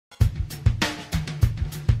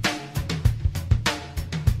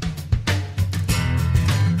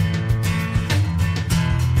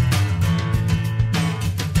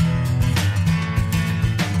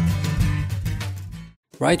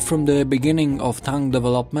Right from the beginning of tank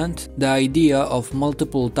development, the idea of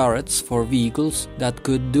multiple turrets for vehicles that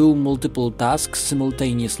could do multiple tasks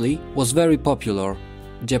simultaneously was very popular.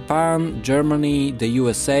 Japan, Germany, the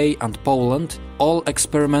USA and Poland all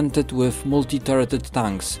experimented with multi-turreted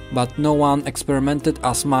tanks, but no one experimented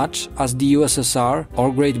as much as the USSR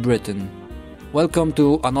or Great Britain. Welcome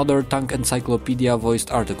to another Tank Encyclopedia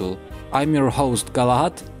voiced article. I'm your host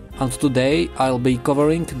Galahad, and today I'll be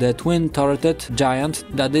covering the twin-turreted giant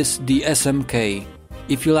that is the SMK.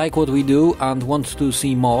 If you like what we do and want to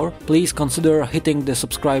see more, please consider hitting the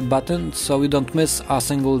subscribe button so you don't miss a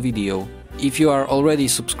single video. If you are already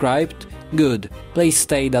subscribed, good, please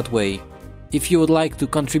stay that way. If you would like to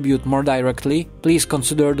contribute more directly, please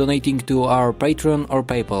consider donating to our Patreon or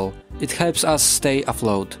PayPal. It helps us stay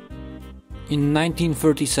afloat. In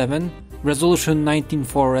 1937, Resolution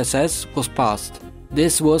 194SS was passed.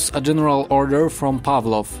 This was a general order from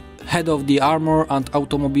Pavlov, head of the Armor and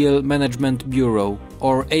Automobile Management Bureau,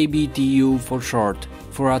 or ABTU for short,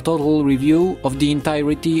 for a total review of the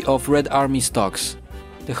entirety of Red Army stocks.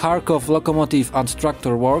 The Kharkov Locomotive and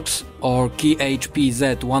Tractor Works, or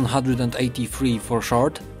KHPZ 183 for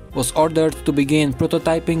short, was ordered to begin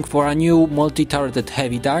prototyping for a new multi-turreted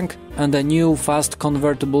heavy tank and a new fast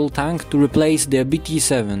convertible tank to replace the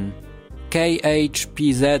BT-7.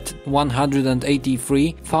 KHPZ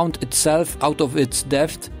 183 found itself out of its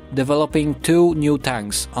depth, developing two new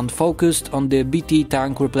tanks and focused on the BT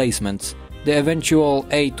tank replacements, the eventual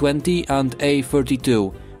A-20 and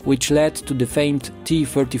A-32, which led to the famed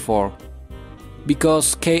T-34.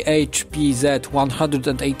 Because KHPZ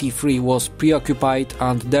 183 was preoccupied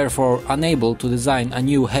and therefore unable to design a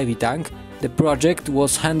new heavy tank, the project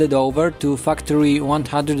was handed over to Factory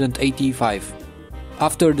 185.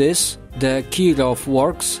 After this, the Kirov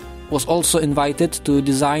Works was also invited to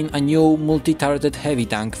design a new multi-turreted heavy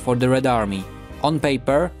tank for the Red Army. On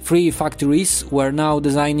paper, three factories were now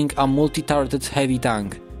designing a multi-turreted heavy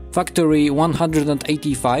tank: Factory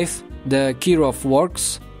 185, the Kirov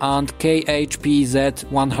Works, and KHPZ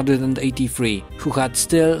 183, who had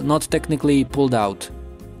still not technically pulled out.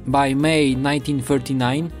 By May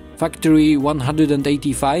 1939, Factory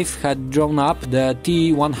 185 had drawn up the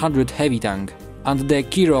T-100 heavy tank, and the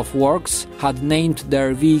Kirov Works had named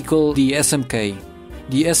their vehicle the SMK.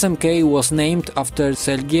 The SMK was named after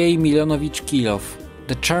Sergei Milyonovich Kirov,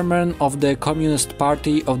 the chairman of the Communist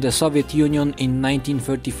Party of the Soviet Union in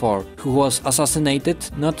 1934, who was assassinated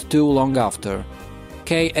not too long after.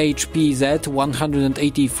 KHPZ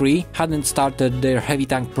 183 hadn't started their heavy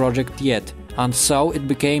tank project yet, and so it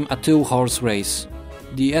became a two-horse race.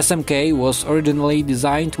 The SMK was originally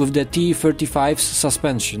designed with the T-35's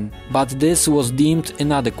suspension, but this was deemed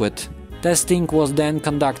inadequate. Testing was then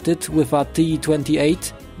conducted with a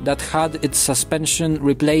T-28 that had its suspension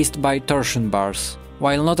replaced by torsion bars.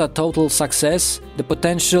 While not a total success, the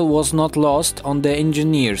potential was not lost on the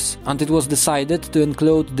engineers, and it was decided to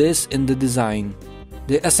include this in the design.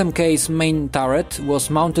 The SMK's main turret was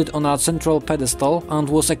mounted on a central pedestal and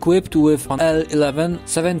was equipped with an L11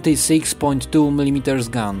 76.2mm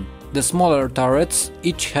gun. The smaller turrets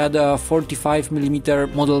each had a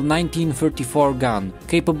 45mm Model 1934 gun,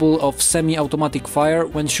 capable of semi-automatic fire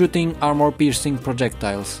when shooting armor-piercing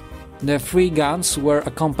projectiles. The three guns were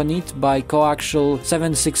accompanied by coaxial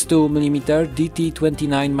 7.62mm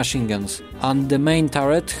DT-29 machine guns, and the main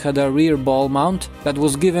turret had a rear ball mount that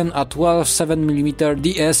was given a 12.7mm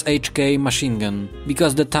DSHK machine gun,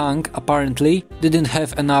 because the tank apparently didn't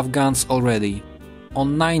have enough guns already.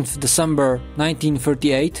 On 9th December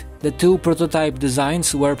 1938, the two prototype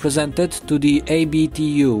designs were presented to the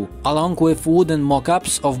ABTU, along with wooden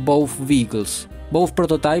mock-ups of both vehicles. Both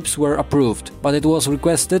prototypes were approved, but it was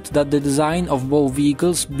requested that the design of both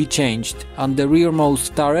vehicles be changed, and the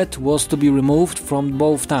rearmost turret was to be removed from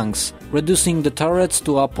both tanks, reducing the turrets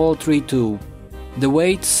to a paltry 2. The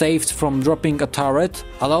weight saved from dropping a turret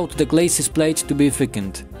allowed the glacis plate to be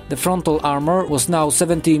thickened. The frontal armor was now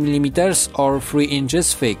 70mm or 3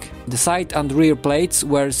 inches thick. The side and rear plates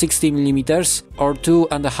were 60mm or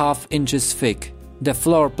 2.5 inches thick. The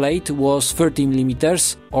floor plate was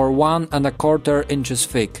 30mm or 1.25 inches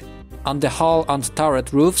thick, and the hull and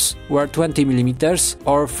turret roofs were 20mm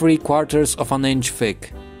or 3/4 of an inch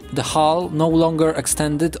thick. The hull no longer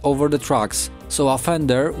extended over the tracks, so a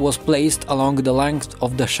fender was placed along the length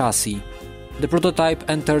of the chassis. The prototype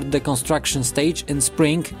entered the construction stage in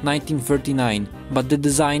spring 1939, but the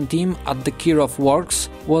design team at the Kirov Works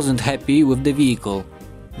wasn't happy with the vehicle.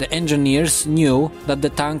 The engineers knew that the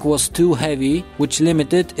tank was too heavy, which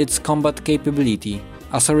limited its combat capability.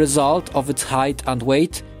 As a result of its height and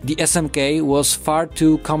weight, the SMK was far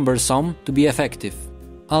too cumbersome to be effective.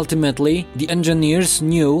 Ultimately, the engineers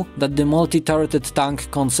knew that the multi-turreted tank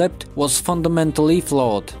concept was fundamentally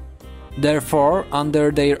flawed. Therefore,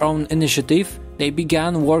 under their own initiative, they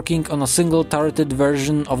began working on a single-turreted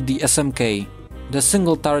version of the SMK. The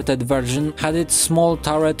single-turreted version had its small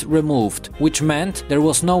turret removed, which meant there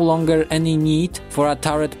was no longer any need for a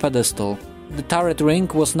turret pedestal. The turret ring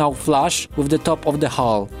was now flush with the top of the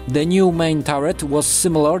hull. The new main turret was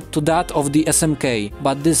similar to that of the SMK,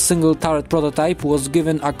 but this single turret prototype was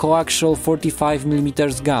given a coaxial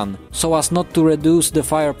 45mm gun, so as not to reduce the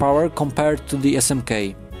firepower compared to the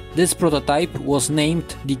SMK. This prototype was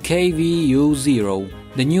named the KVU-0.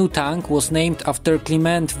 The new tank was named after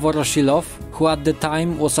Kliment Voroshilov, who at the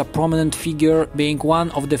time was a prominent figure, being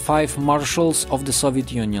one of the 5 marshals of the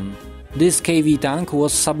Soviet Union. This KV tank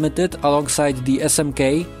was submitted alongside the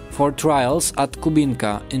SMK for trials at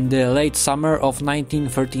Kubinka in the late summer of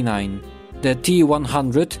 1939. The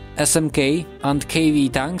T-100, SMK and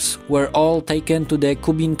KV tanks were all taken to the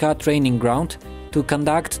Kubinka training ground to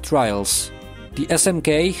conduct trials. The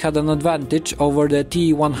SMK had an advantage over the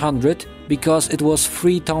T-100 because it was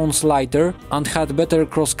 3 tons lighter and had better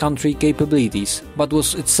cross-country capabilities, but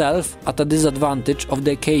was itself at a disadvantage of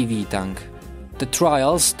the KV tank. The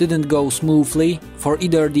trials didn't go smoothly for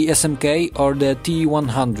either the SMK or the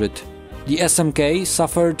T-100. The SMK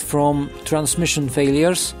suffered from transmission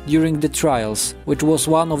failures during the trials, which was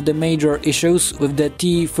one of the major issues with the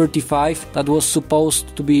T-35 that was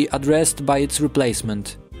supposed to be addressed by its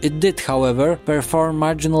replacement. It did, however, perform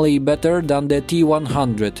marginally better than the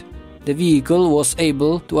T-100. The vehicle was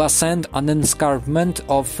able to ascend an escarpment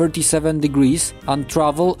of 37 degrees and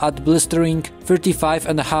travel at blistering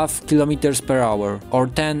 35.5 km per hour or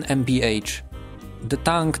 10 mph. The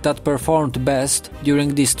tank that performed best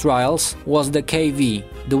during these trials was the KV.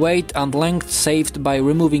 The weight and length saved by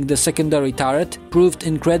removing the secondary turret proved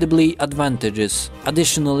incredibly advantageous.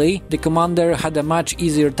 Additionally, the commander had a much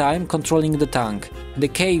easier time controlling the tank. The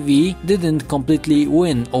KV didn't completely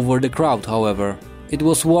win over the crowd, however. It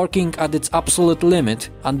was working at its absolute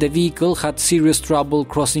limit and the vehicle had serious trouble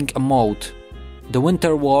crossing a moat. The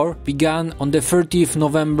Winter War began on the 30th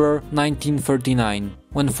November 1939,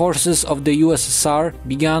 when forces of the USSR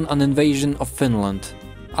began an invasion of Finland.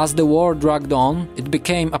 As the war dragged on, it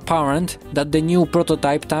became apparent that the new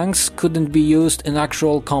prototype tanks couldn't be used in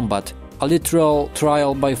actual combat, a literal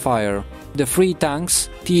trial by fire. The 3 tanks,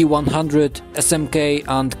 T-100, SMK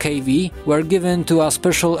and KV, were given to a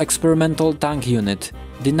special experimental tank unit,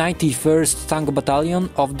 the 91st Tank Battalion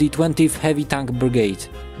of the 20th Heavy Tank Brigade.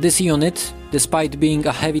 This unit, despite being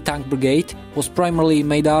a heavy tank brigade, was primarily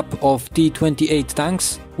made up of T-28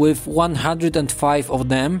 tanks, with 105 of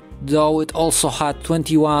them, though it also had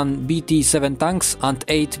 21 BT-7 tanks and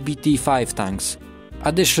 8 BT-5 tanks.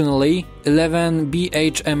 Additionally, 11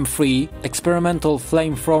 BHM-3 experimental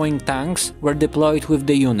flame-throwing tanks were deployed with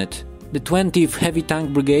the unit. The 20th Heavy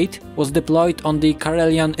Tank Brigade was deployed on the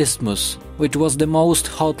Karelian Isthmus, which was the most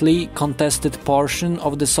hotly contested portion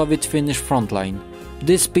of the Soviet-Finnish frontline.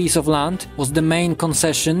 This piece of land was the main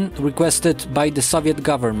concession requested by the Soviet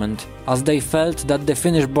government, as they felt that the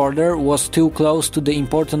Finnish border was too close to the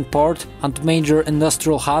important port and major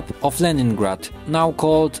industrial hub of Leningrad, now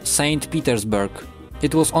called St. Petersburg.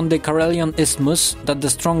 It was on the Karelian Isthmus that the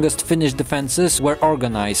strongest Finnish defenses were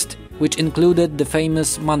organized, which included the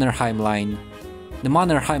famous Mannerheim Line. The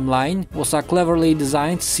Mannerheim Line was a cleverly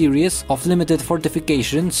designed series of limited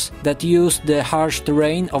fortifications that used the harsh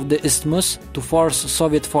terrain of the isthmus to force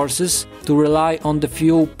Soviet forces to rely on the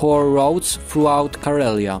few poor roads throughout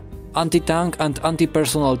Karelia. Anti-tank and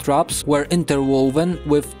anti-personnel traps were interwoven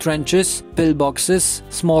with trenches, pillboxes,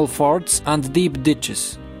 small forts and deep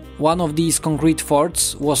ditches. One of these concrete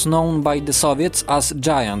forts was known by the Soviets as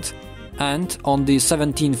Giant, and on the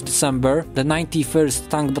 17th December, the 91st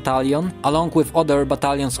Tank Battalion, along with other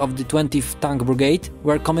battalions of the 20th Tank Brigade,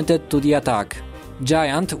 were committed to the attack.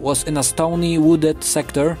 Giant was in a stony, wooded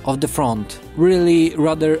sector of the front, really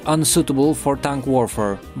rather unsuitable for tank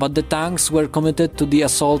warfare, but the tanks were committed to the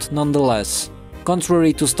assault nonetheless.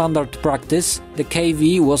 Contrary to standard practice, the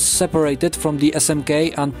KV was separated from the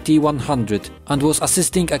SMK and T-100 and was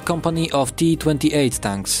assisting a company of T-28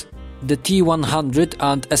 tanks. The T-100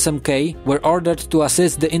 and SMK were ordered to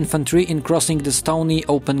assist the infantry in crossing the stony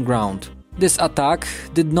open ground. This attack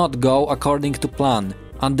did not go according to plan,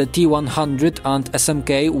 and the T-100 and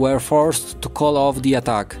SMK were forced to call off the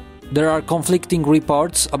attack. There are conflicting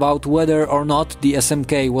reports about whether or not the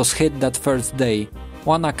SMK was hit that first day.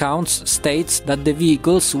 One account states that the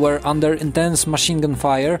vehicles were under intense machine gun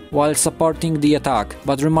fire while supporting the attack,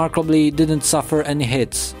 but remarkably didn't suffer any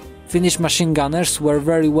hits. Finnish machine gunners were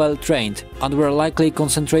very well trained and were likely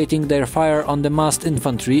concentrating their fire on the massed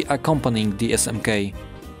infantry accompanying the SMK.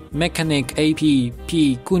 Mechanic AP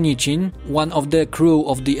P. Kunichin, one of the crew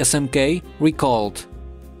of the SMK, recalled,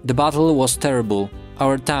 "The battle was terrible.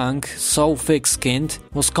 Our tank, so thick-skinned,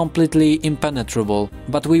 was completely impenetrable,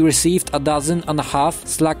 but we received 12.5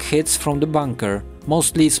 slug hits from the bunker,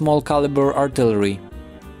 mostly small-caliber artillery."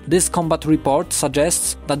 This combat report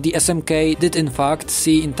suggests that the SMK did in fact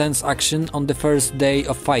see intense action on the first day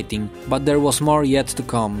of fighting, but there was more yet to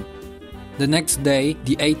come. The next day,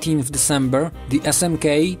 the 18th December, the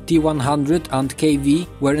SMK, T-100 and KV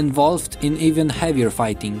were involved in even heavier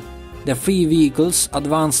fighting. The three vehicles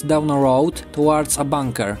advanced down a road towards a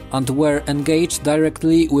bunker and were engaged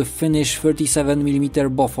directly with Finnish 37mm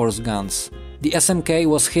Bofors guns. The SMK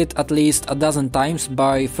was hit at least a dozen times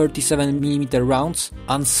by 37mm rounds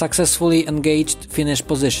and successfully engaged Finnish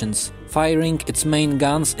positions, firing its main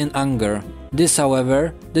guns in anger. This,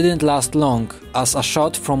 however, didn't last long, as a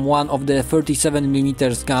shot from one of the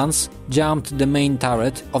 37mm guns jammed the main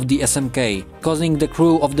turret of the SMK, causing the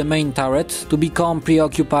crew of the main turret to become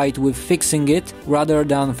preoccupied with fixing it rather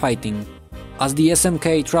than fighting. As the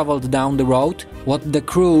SMK traveled down the road, what the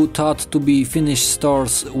crew thought to be Finnish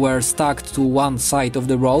stores were stacked to one side of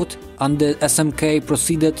the road, and the SMK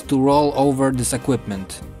proceeded to roll over this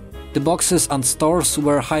equipment. The boxes and stores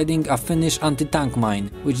were hiding a Finnish anti-tank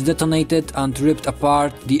mine, which detonated and ripped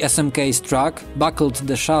apart the SMK's truck, buckled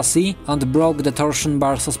the chassis and broke the torsion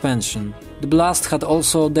bar suspension. The blast had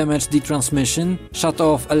also damaged the transmission, shut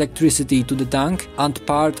off electricity to the tank, and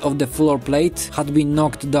part of the floor plate had been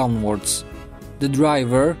knocked downwards. The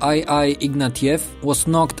driver, I.I. Ignatiev, was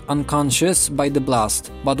knocked unconscious by the blast,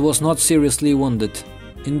 but was not seriously wounded.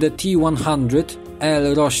 In the T-100,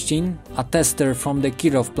 L. Rostin, a tester from the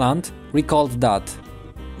Kirov plant, recalled that,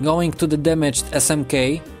 "Going to the damaged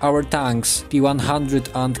SMK, our tanks, T-100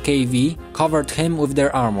 and KV, covered him with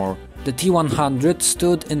their armor. The T-100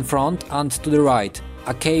 stood in front and to the right.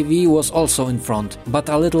 A KV was also in front, but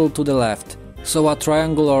a little to the left. So a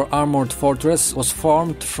triangular armored fortress was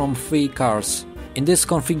formed from 3 cars. In this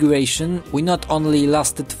configuration, we not only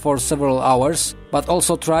lasted for several hours, but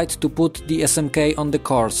also tried to put the SMK on the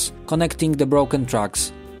course, connecting the broken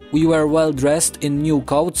tracks. We were well dressed in new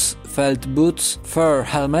coats, felt boots, fur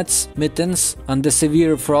helmets, mittens, and the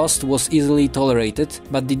severe frost was easily tolerated,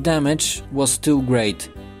 but the damage was too great.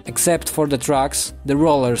 Except for the tracks, the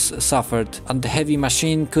rollers suffered and the heavy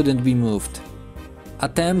machine couldn't be moved."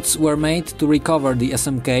 Attempts were made to recover the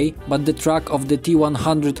SMK, but the truck of the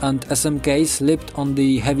T-100 and SMK slipped on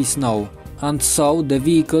the heavy snow, and so the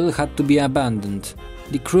vehicle had to be abandoned.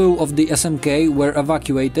 The crew of the SMK were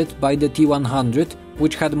evacuated by the T-100,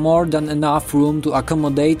 which had more than enough room to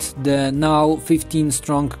accommodate the now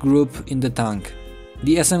 15-strong group in the tank.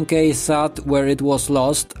 The SMK sat where it was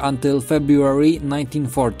lost until February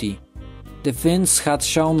 1940. The Finns had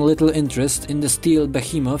shown little interest in the steel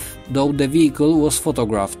behemoth, though the vehicle was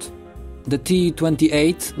photographed. The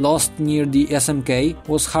T-28, lost near the SMK,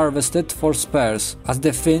 was harvested for spares, as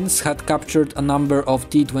the Finns had captured a number of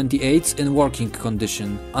T-28s in working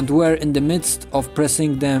condition, and were in the midst of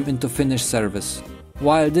pressing them into Finnish service.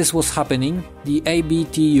 While this was happening, the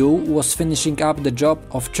ABTU was finishing up the job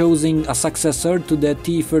of choosing a successor to the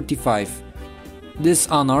T-35. This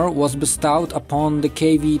honor was bestowed upon the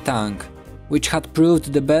KV tank, which had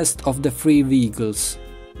proved the best of the 3 vehicles.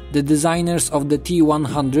 The designers of the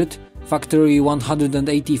T-100, Factory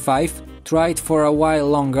 185, tried for a while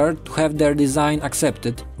longer to have their design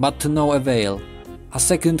accepted, but to no avail. A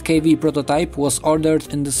second KV prototype was ordered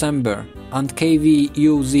in December, and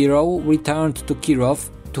KV-U0 returned to Kirov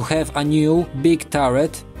to have a new, big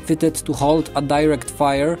turret fitted to hold a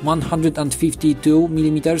direct-fire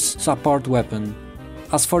 152mm support weapon.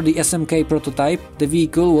 As for the SMK prototype, the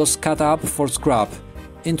vehicle was cut up for scrap.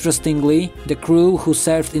 Interestingly, the crew who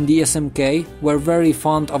served in the SMK were very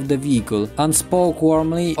fond of the vehicle and spoke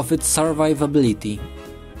warmly of its survivability.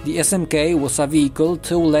 The SMK was a vehicle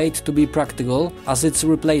too late to be practical, as its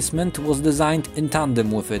replacement was designed in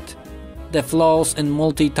tandem with it. The flaws in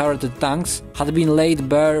multi-turreted tanks had been laid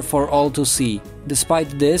bare for all to see.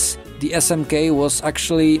 Despite this, the SMK was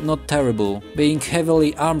actually not terrible, being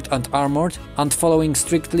heavily armed and armored and following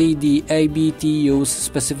strictly the ABTU's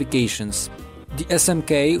specifications. The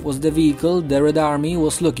SMK was the vehicle the Red Army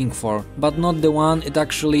was looking for, but not the one it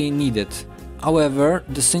actually needed. However,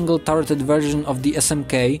 the single-turreted version of the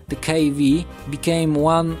SMK, the KV, became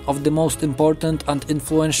one of the most important and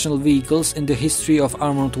influential vehicles in the history of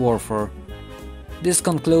armored warfare. This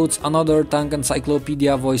concludes another Tank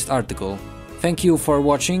Encyclopedia voiced article. Thank you for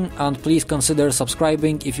watching, and please consider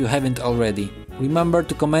subscribing if you haven't already. Remember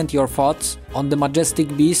to comment your thoughts on the majestic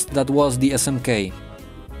beast that was the SMK.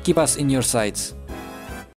 Keep us in your sights.